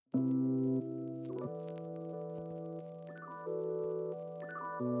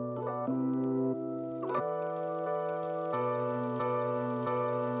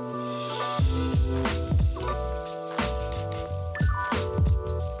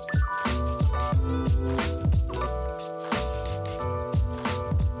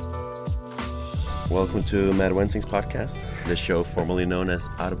Welcome to Matt Wensing's podcast, the show formerly known as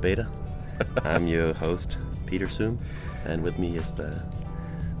Out of Beta. I'm your host, Peter Zoom, and with me is the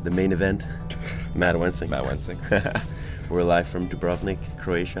main event, Matt Wensing. Matt Wensing. We're live from Dubrovnik,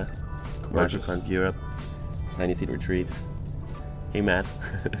 Croatia. Gorgeous. MicroConf Europe, TinySeed retreat. Hey, Matt.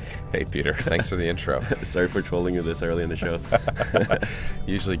 Hey, Peter. Thanks for the intro. Sorry for trolling you this early in the show.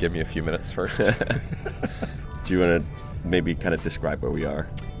 Usually give me a few minutes first. Do you want to maybe kind of describe where we are?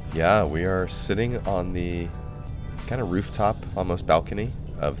 Yeah, we are sitting on the kind of rooftop, almost balcony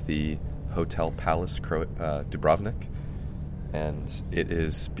of the Hotel Palace Dubrovnik. And it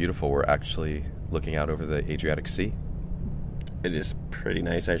is beautiful. We're actually looking out over the Adriatic Sea. It is pretty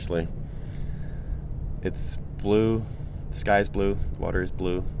nice, actually. It's blue. The sky's blue. The water is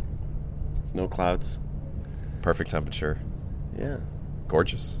blue. There's no clouds. Perfect temperature. Yeah.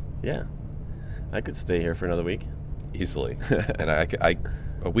 Gorgeous. Yeah. I could stay here for another week. Easily. And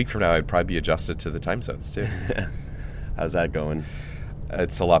a week from now, I'd probably be adjusted to the time zones, too. How's that going?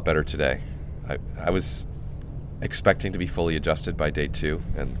 It's a lot better today. I was expecting to be fully adjusted by day 2,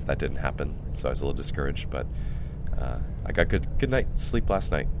 and that didn't happen, so I was a little discouraged, but I got good night's sleep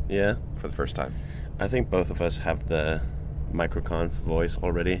last night. Yeah? For the first time. I think both of us have the MicroConf voice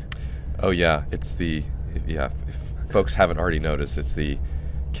already. Oh, yeah. It's if folks haven't already noticed, it's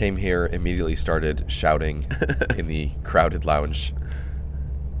came here, immediately started shouting in the crowded lounge,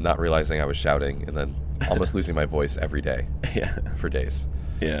 not realizing I was shouting, and then almost losing my voice every day. Yeah. For days.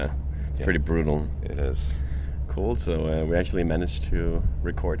 Yeah. It's pretty brutal. It is. Cool. So we actually managed to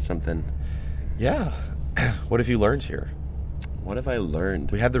record something. Yeah. What have you learned here? What have I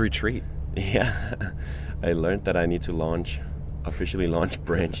learned? We had the retreat. Yeah. I learned that I need to officially launch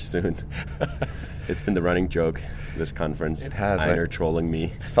Branch soon. It's been the running joke, this conference. It has. Einar trolling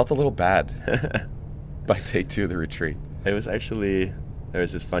me. I felt a little bad by day 2 of the retreat. It was actually, there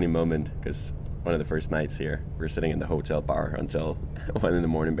was this funny moment, because one of the first nights here, we were sitting in the hotel bar until 1 in the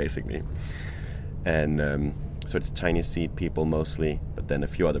morning, basically. And so it's TinySeed people mostly, but then a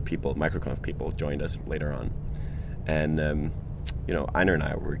few other people, MicroConf people, joined us later on. And, Einar and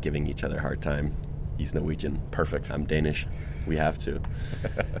I were giving each other a hard time. He's Norwegian. Perfect. I'm Danish. We have to.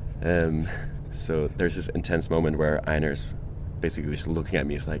 So there's this intense moment where Einar's basically just looking at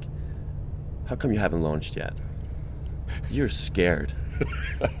me. He's like, how come you haven't launched yet? You're scared.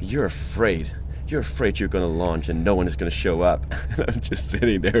 You're afraid. You're afraid you're going to launch and no one is going to show up. And I'm just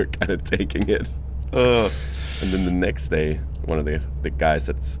sitting there kind of taking it. And then the next day, one of the guys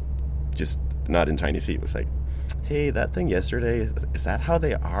that's just not in TinySeed was like, hey, that thing yesterday, is that how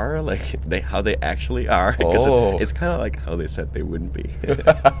they are? Like, how they actually are? Because it's kind of like how they said they wouldn't be.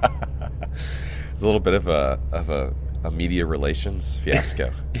 It's a little bit of a media relations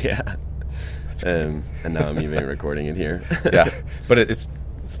fiasco. Yeah. And now I'm even recording it here. Yeah, but it's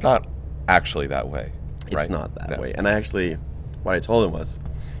not actually that way. It's right? not that way. And what I told him was,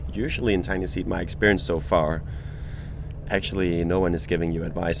 usually in TinySeed, my experience so far, actually no one is giving you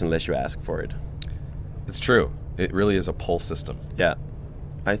advice unless you ask for it. It's true. It really is a pull system. Yeah.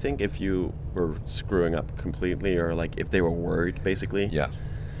 I think if you were screwing up completely, or like if they were worried, basically, yeah,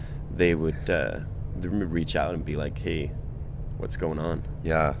 they would reach out and be like, hey, what's going on?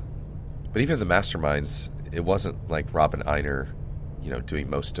 Yeah. But even the masterminds, it wasn't like Rob and Einar, doing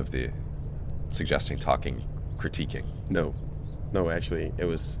most of the suggesting, talking, critiquing. No, actually, it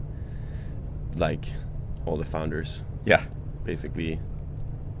was like all the founders. Yeah. Basically.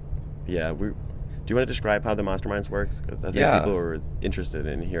 Yeah, do you want to describe how the masterminds works? Because I think people were interested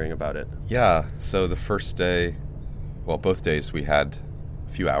in hearing about it. Yeah. So the first day, both days, we had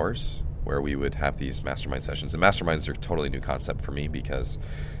a few hours where we would have these mastermind sessions. And masterminds are a totally new concept for me because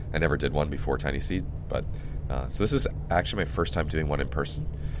I never did one before TinySeed. But so this is actually my first time doing one in person.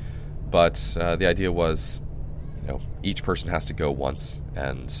 But the idea was, each person has to go once,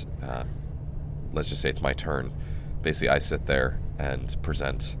 and let's just say it's my turn. Basically, I sit there and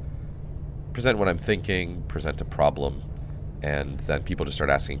present what I'm thinking, present a problem, and then people just start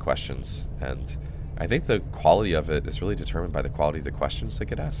asking questions. And I think the quality of it is really determined by the quality of the questions that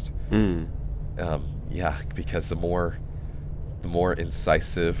get asked. Because the more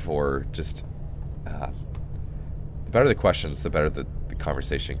incisive or just the better the questions, the better the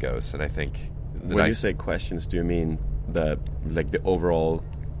conversation goes. And I think when you say questions, do you mean the overall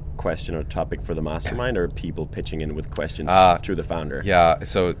question or topic for the mastermind, or people pitching in with questions through the founder? Yeah,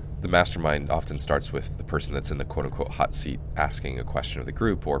 so the mastermind often starts with the person that's in the quote-unquote hot seat asking a question of the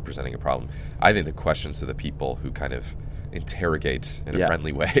group or presenting a problem. I think the questions of the people who kind of interrogate in a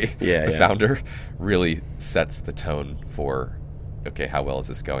friendly way the founder really sets the tone for, okay, how well is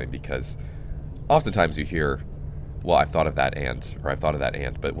this going? Because oftentimes you hear well, I've thought of that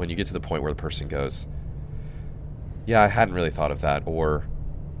and, but when you get to the point where the person goes, yeah, I hadn't really thought of that, or,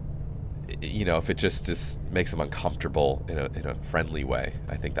 if it just makes them uncomfortable in a friendly way,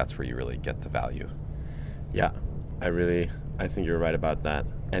 I think that's where you really get the value. Yeah, I think you're right about that.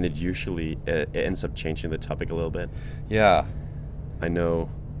 And it usually it ends up changing the topic a little bit. Yeah. I know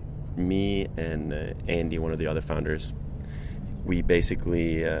me and Andy, one of the other founders, we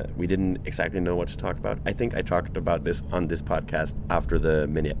basically we didn't exactly know what to talk about. I think I talked about this on this podcast after the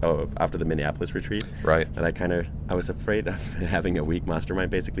Minneapolis retreat. Right. And I was afraid of having a weak mastermind,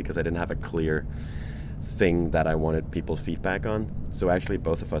 basically, because I didn't have a clear thing that I wanted people's feedback on. So actually,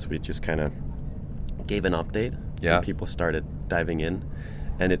 both of us, we just kind of gave an update. Yeah. And people started diving in,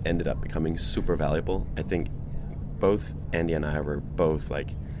 and it ended up becoming super valuable. I think both Andy and I were both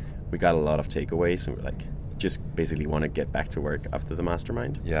we got a lot of takeaways, and we're just basically want to get back to work after the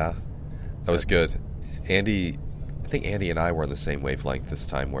mastermind. Yeah, that was good. I think Andy and I were on the same wavelength this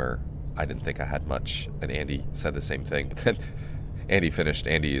time, where I didn't think I had much, and Andy said the same thing. But then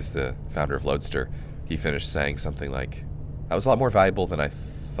Andy is the founder of Loadster. He finished saying something like, that was a lot more valuable than I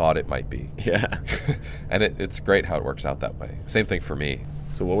thought it might be. Yeah. And it's great how it works out that way. Same thing for me.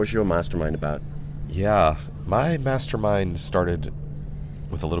 So what was your mastermind about? Yeah, my mastermind started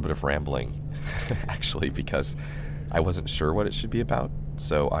with a little bit of rambling, actually, because I wasn't sure what it should be about.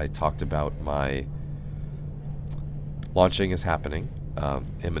 So I talked about my launching is happening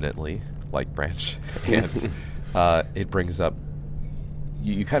imminently, like Branch, and it brings up,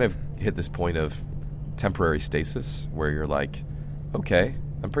 you kind of hit this point of temporary stasis where you're like, okay,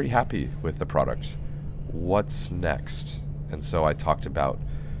 I'm pretty happy with the product. What's next? And so I talked about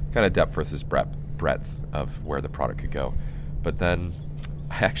kind of depth versus breadth of where the product could go. But then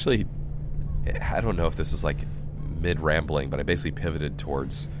I don't know if this is mid-rambling, but I basically pivoted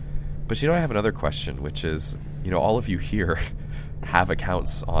towards, but I have another question, which is, all of you here have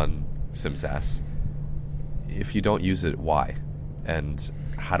accounts on SimSAS. If you don't use it, why? And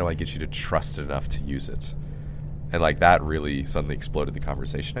how do I get you to trust it enough to use it? And that really suddenly exploded the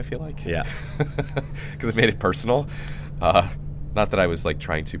conversation, I feel like. Yeah. Because it made it personal. Not that I was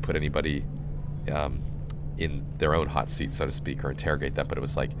trying to put anybody in their own hot seat, so to speak, or interrogate them, but it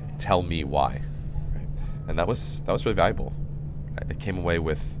was tell me why. Right? And that was really valuable. I came away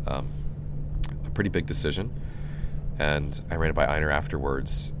with a pretty big decision, and I ran it by Einar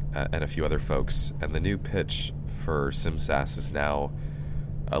afterwards and a few other folks. And the new pitch for SimSAS is now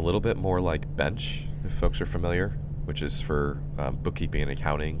a little bit more like Bench, if folks are familiar, which is for bookkeeping and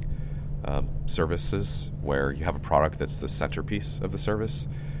accounting services, where you have a product that's the centerpiece of the service,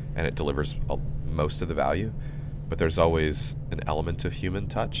 and it delivers most of the value, but there's always an element of human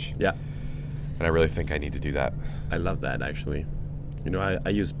touch. Yeah. And I really think I need to do that. I love that, actually. I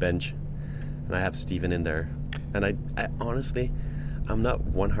use Bench, and I have Steven in there. And I honestly, I'm not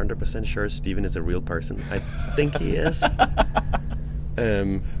 100% sure Steven is a real person. I think he is.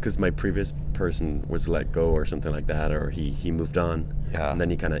 Because my previous person was let go or something like that, or he moved on. Yeah. And then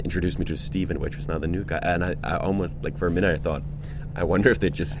he kind of introduced me to Steven, which was now the new guy. And I almost, for a minute, I thought, I wonder if they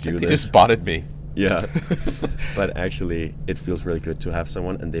just do this. They just spotted me. Yeah. But actually, it feels really good to have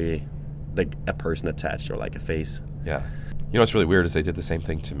someone, and they, a person attached, or a face. Yeah. What's really weird is they did the same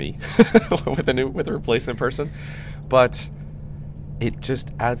thing to me with a replacement person. But it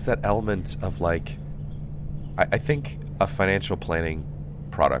just adds that element of I think a financial planning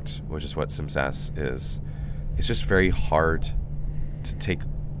product, which is what SimSAS is, it's just very hard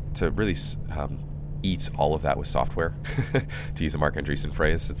to really eat all of that with software. To use a Mark Andreessen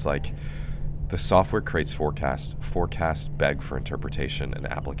phrase, it's the software creates forecast beg for interpretation and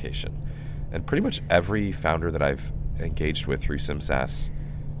application. And pretty much every founder that I've engaged with through SimSAS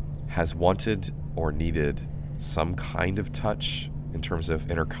has wanted or needed some kind of touch in terms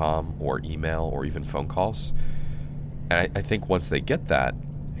of intercom or email or even phone calls. And I think once they get that,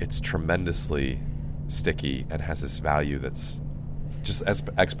 it's tremendously sticky and has this value that's just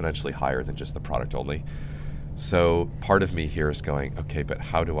exponentially higher than just the product only. So part of me here is going, okay, but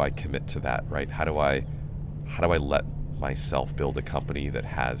how do I commit to that, right? How do I let myself build a company that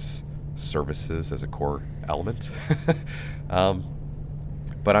has services as a core element?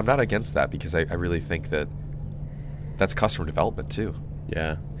 But I'm not against that, because I really think that's customer development too.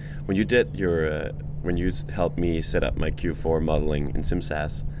 Yeah. When you did your when you helped me set up my Q4 modeling in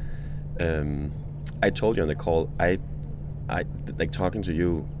SimSAS, I told you on the call, I talking to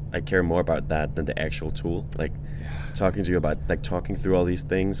you, I care more about that than the actual tool. Talking to you about talking through all these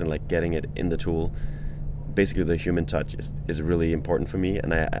things and getting it in the tool. basically the human touch is really important for me,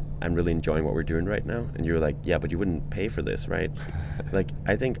 and I'm really enjoying what we're doing right now. And you're like, yeah, but you wouldn't pay for this, right? Like,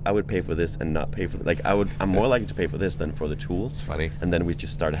 I think I would pay for this and not pay for like I'm more likely to pay for this than for the tool. It's funny. And then we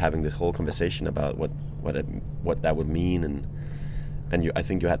just started having this whole conversation about what that would mean, and I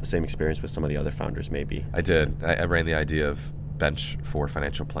think you had the same experience with some of the other founders, maybe. I did. I ran the idea of Bench for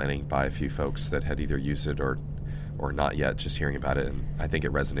financial planning by a few folks that had either used it or not yet, just hearing about it, and I think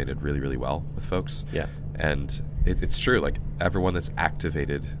it resonated really, really well with folks. Yeah. And it's true, like everyone that's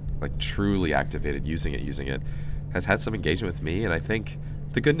activated, like truly activated, using it, has had some engagement with me, and I think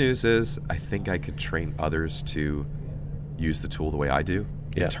the good news is I think I could train others to use the tool the way I do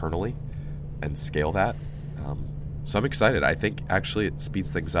internally and scale that. So I'm excited. I think actually it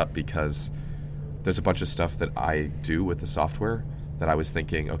speeds things up because there's a bunch of stuff that I do with the software that I was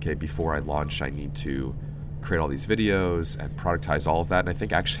thinking, okay, before I launch, I need to create all these videos and productize all of that. And I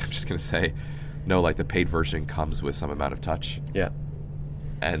think actually I'm just going to say, no, like the paid version comes with some amount of touch. Yeah.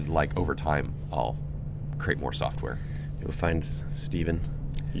 And like over time, I'll create more software. You'll find Steven,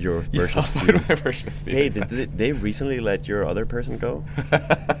 your version of Steven. My version of Steven. Hey, did they recently let your other person go?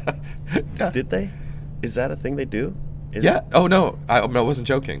 Yeah. Did they? Is that a thing they do? Oh, no. I wasn't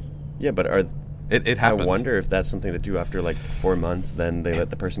joking. Yeah, but It happens. I wonder if that's something they do after like 4 months, then they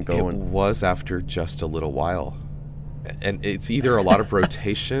let the person go. It was after just a little while. And it's either a lot of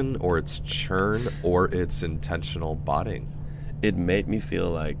rotation or it's churn or it's intentional botting. It made me feel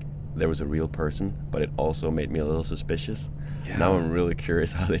like there was a real person, but it also made me a little suspicious. Yeah. Now I'm really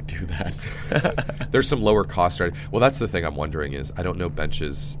curious how they do that. There's some lower cost. Right? Well, that's the thing I'm wondering is I don't know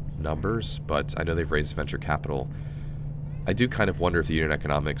Bench's numbers, but I know they've raised venture capital. I do kind of wonder if the unit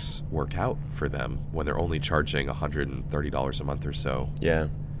economics work out for them when they're only charging $130 a month or so. Yeah.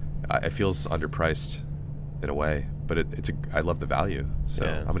 It feels underpriced in a way, but I love the value, so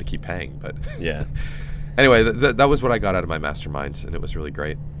I'm going to keep paying. But yeah. Anyway, that was what I got out of my mastermind, and it was really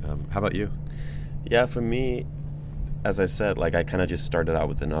great. How about you? Yeah, for me, as I said, like I kind of just started out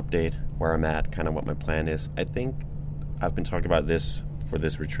with an update where I'm at, kind of what my plan is. I think I've been talking about this for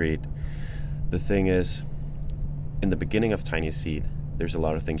this retreat. The thing is, in the beginning of TinySeed, there's a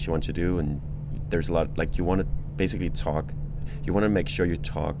lot of things you want to do, and there's a lot, like you want to basically talk, you want to make sure you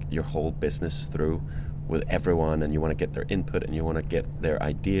talk your whole business through with everyone, and you want to get their input, and you want to get their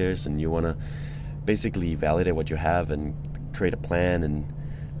ideas, and you want to basically validate what you have and create a plan. And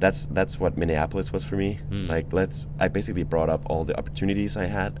that's what Minneapolis was for me. I basically brought up all the opportunities I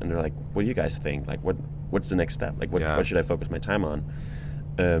had, and they're like, what do you guys think? Like, what's the next step? Like, what should I focus my time on?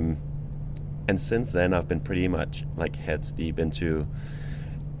 And since then, I've been pretty much like heads deep into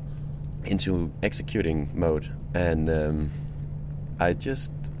executing mode, and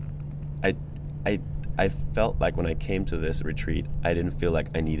I felt like when I came to this retreat, I didn't feel like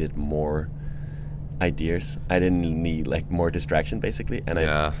I needed more ideas. I didn't need like more distraction, basically. And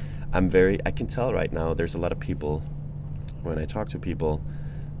I can tell right now there's a lot of people, when I talk to people,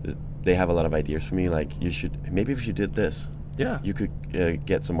 they have a lot of ideas for me. Like, maybe if you did this, you could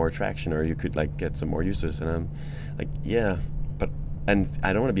get some more traction, or you could like get some more users. And I'm like, and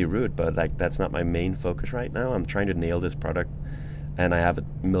I don't want to be rude, but like that's not my main focus right now. I'm trying to nail this product, and I have a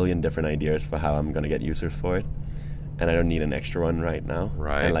million different ideas for how I'm going to get users for it, and I don't need an extra one right now.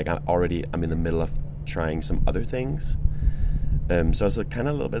 Right. And like I'm in the middle of trying some other things. So I was kind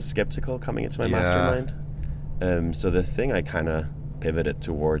of a little bit skeptical coming into my mastermind. So the thing I kind of pivoted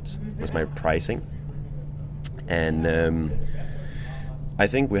towards was my pricing. And I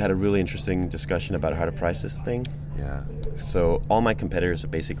think we had a really interesting discussion about how to price this thing. Yeah. So all my competitors are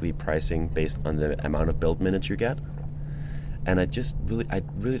basically pricing based on the amount of build minutes you get. And I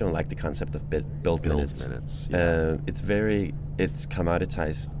really don't like the concept of build minutes. Yeah. It's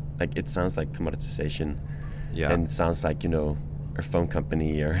commoditized. Like, it sounds like commoditization. Yeah. And it sounds like, a phone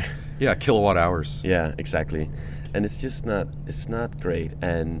company or... Yeah, kilowatt hours. Yeah, exactly. And it's not great.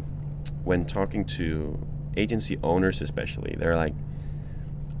 And when talking to agency owners especially, they're like,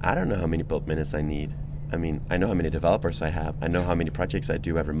 I don't know how many build minutes I need. I mean, I know how many developers I have. I know how many projects I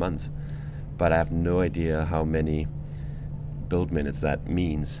do every month. But I have no idea how many build minutes that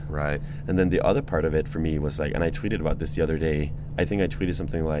means. Right. And then the other part of it for me was like, and I tweeted about this the other day, I think I tweeted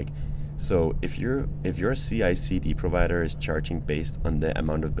something like, so if your CI/CD provider is charging based on the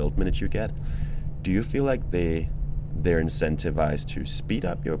amount of build minutes you get, do you feel like they're incentivized to speed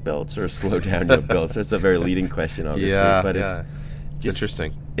up your builds or slow down your builds? So it's a very leading question, obviously. But it's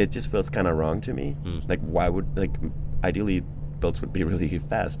interesting. It just feels kind of wrong to me. Like, why would, ideally builds would be really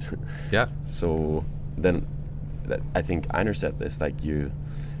fast. Yeah. So then I think Einar said this, like you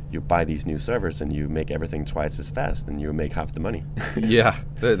buy these new servers and you make everything twice as fast and you make half the money. Yeah.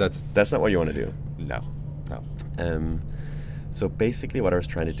 That's not what you want to do. No. No. So basically what I was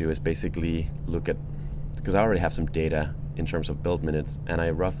trying to do is basically look at, because I already have some data in terms of build minutes, and I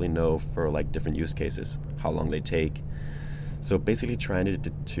roughly know for like different use cases how long they take. So basically trying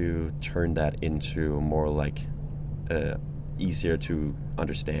to turn that into more like easier to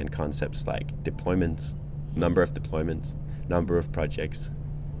understand concepts like deployments, number of deployments, number of projects,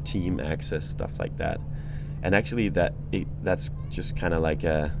 team access, stuff like that. And actually that's just kind of like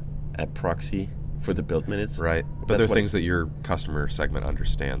a proxy for the build minutes. Right. But they're things that your customer segment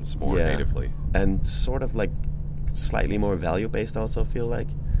understands more natively. And sort of like slightly more value-based also, feel like.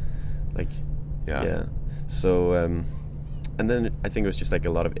 Yeah. So, and then I think it was just like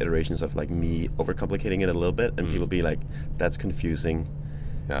a lot of iterations of like me overcomplicating it a little bit, and people be like, that's confusing.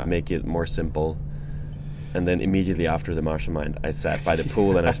 Yeah. Make it more simple. And then immediately after the mastermind, I sat by the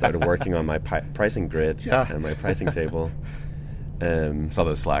pool and I started working on my pricing grid and my pricing table. Saw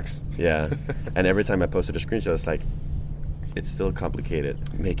those Slacks. Yeah. And every time I posted a screenshot, it's like, it's still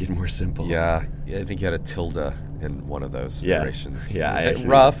complicated. Make it more simple. Yeah. I think you had a tilde in one of those iterations. Yeah. Actually,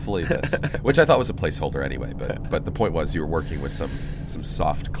 roughly this, which I thought was a placeholder anyway. But the point was you were working with some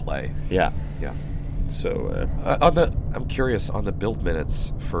soft clay. Yeah. Yeah. So I'm curious on the build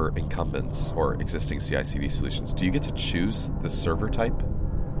minutes for incumbents or existing CI/CD solutions. Do you get to choose the server type?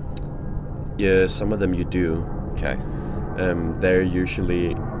 Yeah, some of them you do. Okay. They're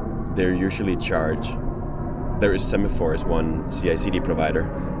usually charged. There is Semaphore as one CI/CD provider.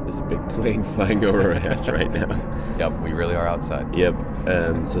 There's a big plane flying over our heads right now. Yep, we really are outside. Yep.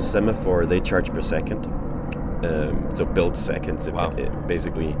 So Semaphore, they charge per second. So build seconds,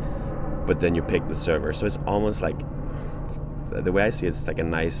 basically. But then you pick the server. So it's almost like, the way I see it, it's like a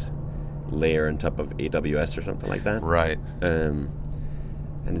nice layer on top of AWS or something like that. Right. And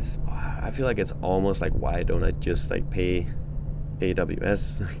I feel like it's almost like, why don't I just like pay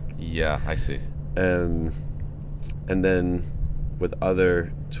AWS? Yeah, I see. And then with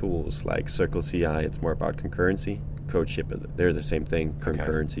other tools like Circle CI, it's more about concurrency. CodeShip, they're the same thing,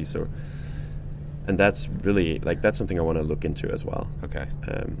 concurrency. So, and that's really that's something I want to look into as well. Okay.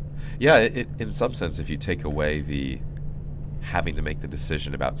 Yeah, in some sense, if you take away the having to make the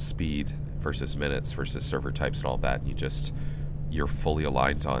decision about speed versus minutes versus server types and all that, and you're fully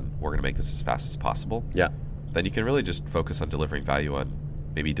aligned on, we're going to make this as fast as possible. Yeah. Then you can really just focus on delivering value on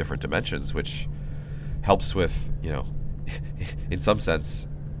maybe different dimensions, which helps with, in some sense,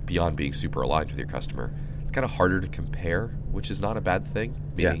 beyond being super aligned with your customer. It's kind of harder to compare, which is not a bad thing.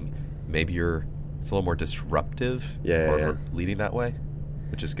 Meaning maybe it's a little more disruptive or leading that way,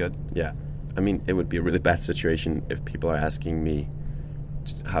 which is good. Yeah. I mean, it would be a really bad situation if people are asking me,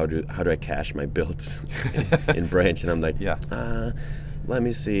 how do I cache my builds in Branch? And I'm like, let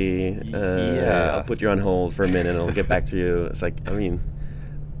me see. I'll put you on hold for a minute and I'll get back to you. It's like, I mean,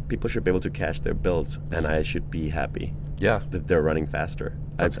 people should be able to cache their builds, and I should be happy that they're running faster.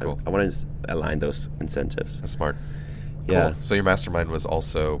 That's cool. I want to align those incentives. That's smart. Yeah. Cool. So your mastermind was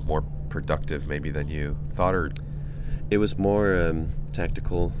also more productive maybe than you thought, or? It was more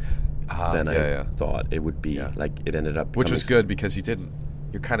tactical than I thought it would be. Yeah. Like, it ended up... Which was good because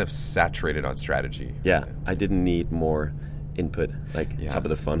you're kind of saturated on strategy. Yeah. I didn't need more input, top of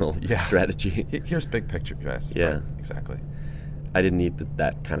the funnel strategy. Here's big picture, guys. Yeah. Right. Exactly. I didn't need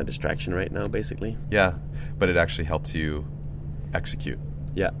that kind of distraction right now, basically. Yeah. But it actually helped you execute.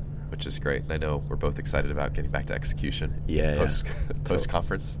 Yeah. Which is great. And I know we're both excited about getting back to execution.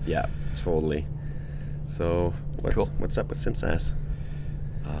 Post-conference. Yeah, totally. So what's up with SimSaaS?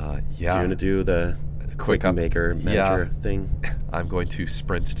 Do you want to do the quick manager thing? I'm going to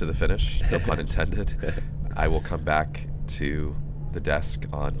sprint to the finish, no pun intended. I will come back to the desk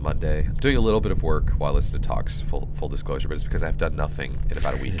on Monday. I'm doing a little bit of work while listening to talks, full disclosure, but it's because I've done nothing in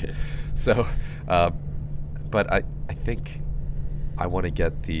about a week. So, but I think I want to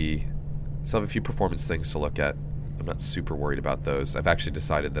get so I have a few performance things to look at. I'm not super worried about those. I've actually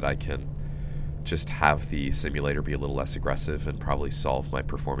decided that I can just have the simulator be a little less aggressive and probably solve my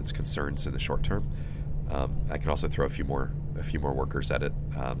performance concerns in the short term. I can also throw a few more workers at it,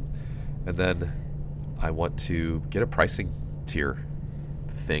 and then I want to get a pricing tier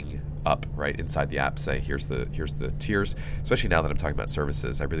thing up right inside the app. Say here's the tiers. Especially now that I'm talking about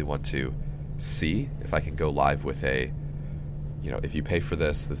services, I really want to see if I can go live with if you pay for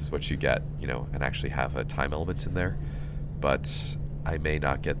this is what you get, and actually have a time element in there. But I may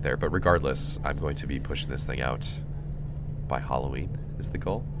not get there. But regardless, I'm going to be pushing this thing out by Halloween is the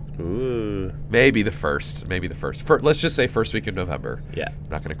goal. Ooh. Maybe the first. Let's just say first week of November. Yeah. I'm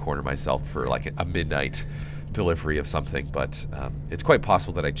not going to corner myself for like a midnight delivery of something, but it's quite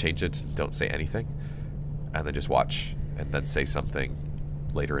possible that I change it, don't say anything, and then just watch, and then say something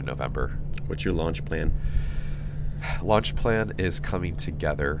later in November. What's your launch plan? Launch plan is coming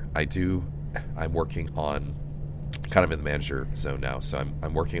together. I'm working on, kind of in the manager zone now, so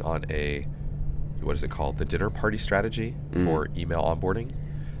I'm working on what is it called? The dinner party strategy for email onboarding.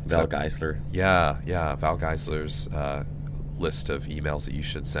 Val Geisler. Yeah, Val Geisler's list of emails that you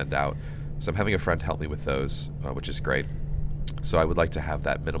should send out. So I'm having a friend help me with those, which is great. So I would like to have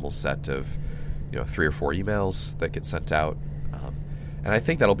that minimal set of 3 or 4 emails that get sent out. And I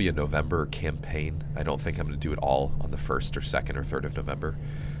think that'll be a November campaign. I don't think I'm going to do it all on the 1st or 2nd or 3rd of November.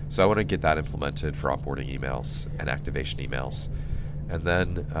 So I want to get that implemented for onboarding emails and activation emails. And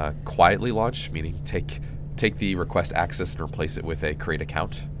then quietly launch, meaning take the request access and replace it with a create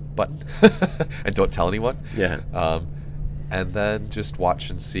account button and don't tell anyone. Yeah. And then just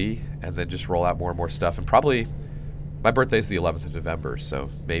watch and see, and then just roll out more and more stuff. And probably my birthday is the 11th of November, so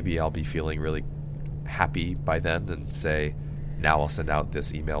maybe I'll be feeling really happy by then and say, now I'll send out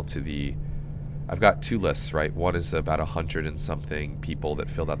this email to I've got 2 lists, right? One is about 100 and something people that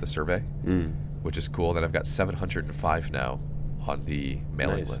filled out the survey, which is cool. Then I've got 705 now on the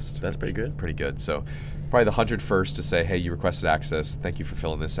mailing list. That's pretty good. Pretty good. So probably the 100 first to say, hey, you requested access. Thank you for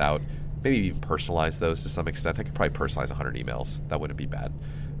filling this out. Maybe even personalize those to some extent. I could probably personalize 100 emails. That wouldn't be bad.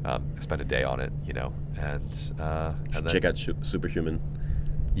 Spend a day on it, and then check out Superhuman.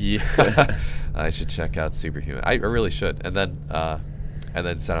 Yeah, I should check out Superhuman. I really should, and then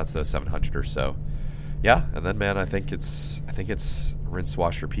send out to those 700 or so. Yeah, and then I think it's rinse,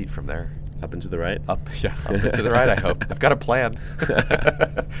 wash, repeat from there. Up and to the right. Up and to the right. I hope I've got a plan.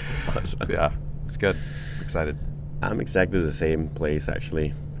 Awesome. So yeah, it's good. I'm excited. I'm exactly the same place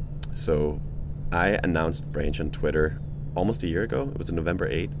actually. So I announced Branch on Twitter almost a year ago. It was on November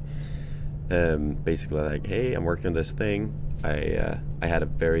 8th. Basically like, hey, I'm working on this thing. I had a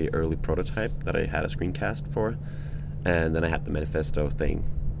very early prototype that I had a screencast for, and then I had the manifesto thing.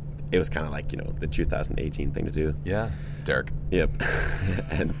 It was kind of like, the 2018 thing to do. Yeah, Derek. Yep.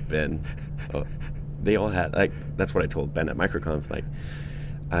 And Ben, they all had, that's what I told Ben at MicroConf.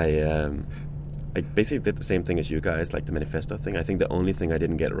 I basically did the same thing as you guys, like the manifesto thing. I think the only thing I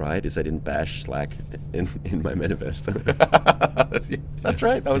didn't get right is I didn't bash Slack in my manifesto. That's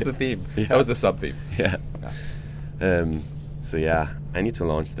right. That was the theme. Yeah. That was the sub-theme. Yeah. So yeah, I need to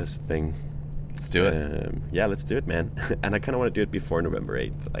launch this thing. Let's do it. Yeah, let's do it, man. And I kind of want to do it before November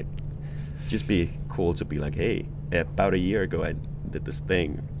 8th. Just be cool to be like, hey, about a year ago I did this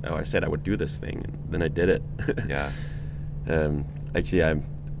thing. Or I said I would do this thing, and then I did it. Yeah. Actually,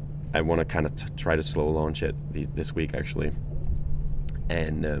 I want to kind of try to slow launch it this week, actually.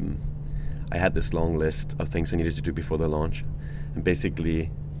 And I had this long list of things I needed to do before the launch. And basically,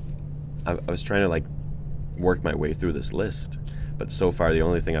 I was trying to work my way through this list. But so far, the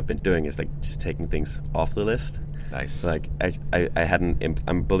only thing I've been doing is just taking things off the list. Nice. I hadn't.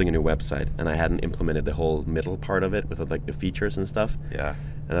 I'm building a new website, and I hadn't implemented the whole middle part of it with the features and stuff. Yeah.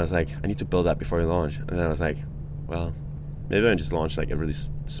 And I was like, I need to build that before I launch. And then I was like, well, maybe I just launch a really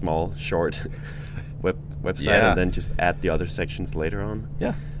small, short website, and then just add the other sections later on.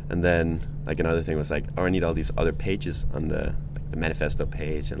 Yeah. And then another thing was I need all these other pages on the manifesto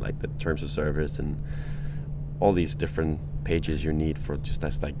page and the terms of service and all these different pages you need for just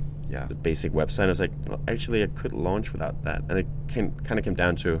as the basic website. I was like, well, actually I could launch without that. And it kind of came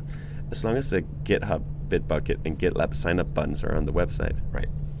down to, as long as the GitHub, Bitbucket, and GitLab sign-up buttons are on the website. Right.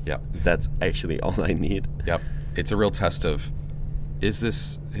 Yep. That's actually all I need. Yep. It's a real test of,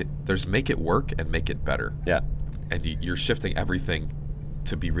 there's make it work and make it better. Yeah. And you're shifting everything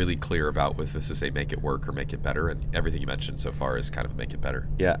to be really clear about if this is a make it work or make it better, and everything you mentioned so far is kind of a make it better.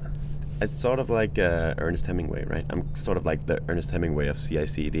 Yeah. It's sort of like Ernest Hemingway, right? I'm sort of like the Ernest Hemingway of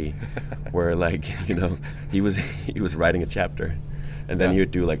CI/CD, where he was writing a chapter, and then he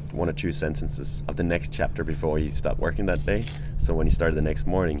would do 1 or 2 sentences of the next chapter before he stopped working that day. So when he started the next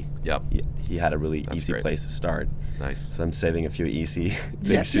morning, he had a really easy place to start. Nice. So I'm saving a few easy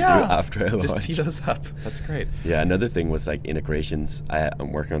things to do after I launch. Just tee those up. That's great. Yeah. Another thing was integrations.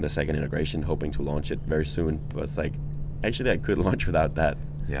 I'm working on the second integration, hoping to launch it very soon. But it's actually I could launch without that.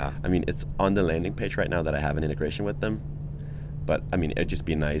 Yeah. I mean, it's on the landing page right now that I have an integration with them. But, I mean, it'd just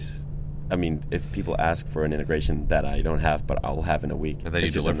be nice. I mean, if people ask for an integration that I don't have, but I'll have in a week. And then you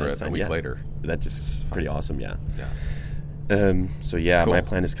deliver it a week later. That's just pretty awesome, yeah. Yeah. So, yeah, cool. My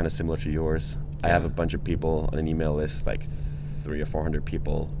plan is kind of similar to yours. I have a bunch of people on an email list, 300 or 400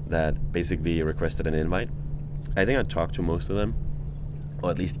 people that basically requested an invite. I think I talked to most of them, or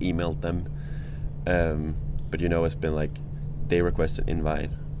at least emailed them. But, it's been they request an invite,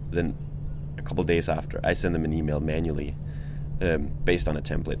 then a couple days after, I send them an email manually, based on a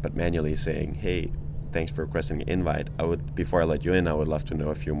template, but manually saying, hey, thanks for requesting an invite. Before I let you in, I would love to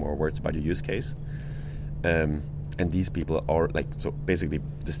know a few more words about your use case. And And these people are like, so basically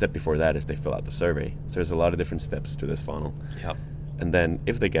the step before that is they fill out the survey. So there's a lot of different steps to this funnel. Yep. And then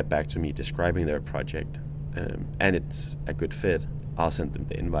if they get back to me describing their project and it's a good fit, I'll send them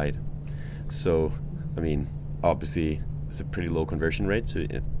the invite. So, I mean, obviously it's a pretty low conversion rate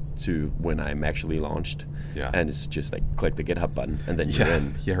to when I'm actually launched. Yeah. And it's just like click the GitHub button and then you're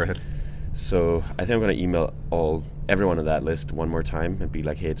in. Yeah, right. So I think I'm going to email everyone on that list one more time and be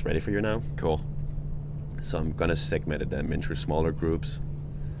like, hey, it's ready for you now. Cool. So I'm going to segment them into smaller groups.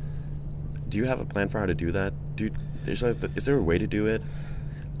 Do you have a plan for how to do that? Is there a way to do it?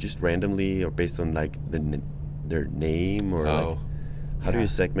 Just randomly or based on like their name or like, how do you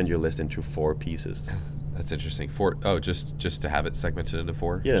segment your list into 4 pieces? That's interesting. 4? Oh, just to have it segmented into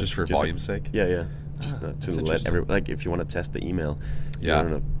 4? Yeah. Just for volume's sake? Yeah. Just to let everyone, like if you want to test the email.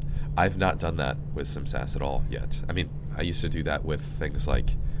 Yeah. I've not done that with SimSaaS at all yet. I mean, I used to do that with things like,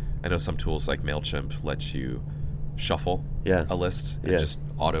 I know some tools like MailChimp let you shuffle a list and just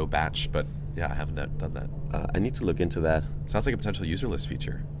auto batch, but yeah, I haven't done that. I need to look into that. Sounds like a potential user list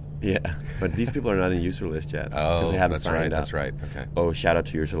feature. Yeah, but these people are not in user list yet. Oh, they haven't that's signed right. up. That's right. Okay. Oh, shout out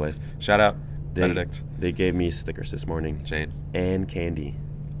to user list. Shout out, Benedict. They gave me stickers this morning. Jane. And candy.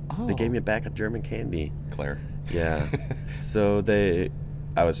 Oh. They gave me a bag of German candy. Claire. Yeah. So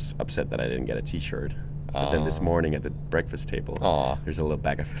I was upset that I didn't get a T-shirt. But then this morning at the breakfast table, there's a little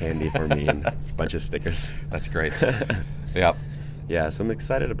bag of candy for me and a bunch of stickers. That's great. Yep. Yeah, so I'm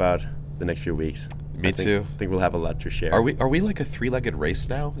excited about the next few weeks. Me too. I think we'll have a lot to share. Are we like a 3-legged race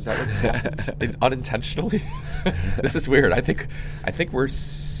now? Is that what's happened? Unintentionally? This is weird. I think we're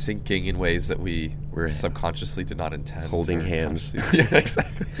sinking in ways that we're subconsciously did not intend. Holding hands. Yeah,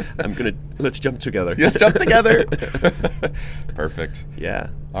 exactly. Let's jump together. Let's jump together. Perfect.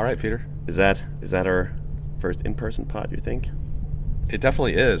 Yeah. All right, Peter. Is that our first in-person pod, you think? It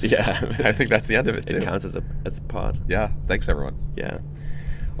definitely is. Yeah. I think that's the end of it, too. It counts as a pod. Yeah. Thanks, everyone. Yeah.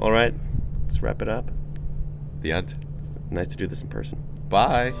 All right. Let's wrap it up. The end. It's nice to do this in person.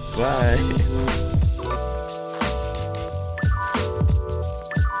 Bye. Bye.